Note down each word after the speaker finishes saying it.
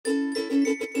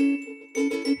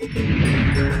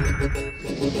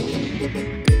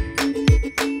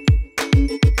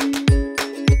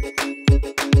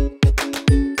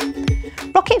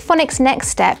Phonics Next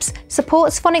Steps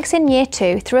supports phonics in Year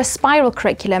 2 through a spiral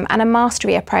curriculum and a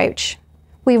mastery approach.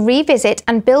 We revisit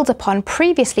and build upon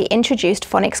previously introduced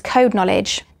phonics code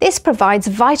knowledge. This provides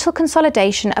vital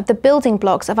consolidation of the building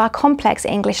blocks of our complex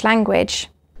English language.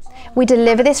 We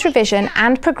deliver this revision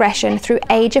and progression through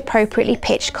age-appropriately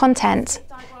pitched content.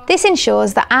 This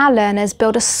ensures that our learners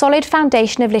build a solid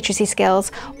foundation of literacy skills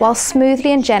while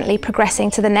smoothly and gently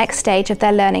progressing to the next stage of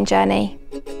their learning journey.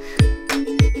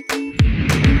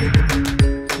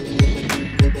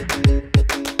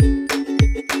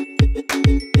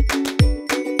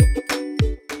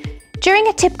 During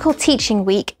a typical teaching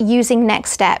week using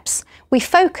Next Steps, we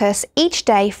focus each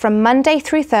day from Monday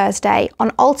through Thursday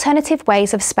on alternative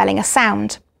ways of spelling a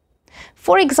sound.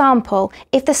 For example,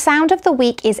 if the sound of the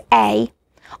week is A,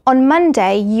 on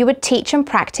Monday you would teach and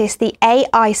practice the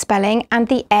AI spelling and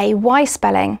the AY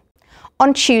spelling.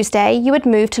 On Tuesday you would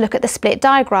move to look at the split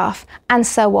digraph, and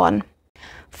so on.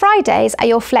 Fridays are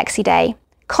your flexi day.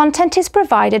 Content is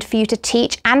provided for you to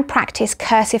teach and practice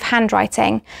cursive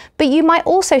handwriting, but you might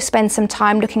also spend some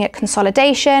time looking at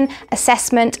consolidation,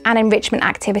 assessment and enrichment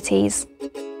activities.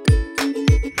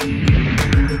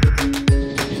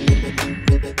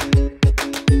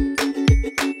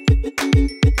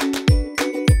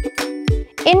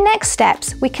 In Next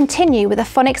Steps, we continue with a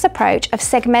phonics approach of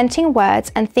segmenting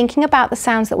words and thinking about the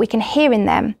sounds that we can hear in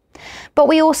them. But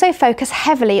we also focus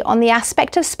heavily on the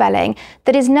aspect of spelling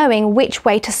that is knowing which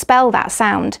way to spell that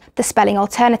sound, the spelling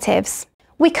alternatives.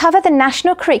 We cover the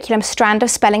national curriculum strand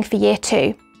of spelling for Year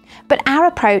 2, but our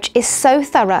approach is so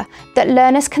thorough that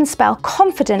learners can spell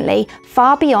confidently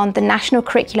far beyond the national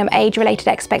curriculum age-related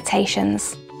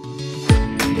expectations.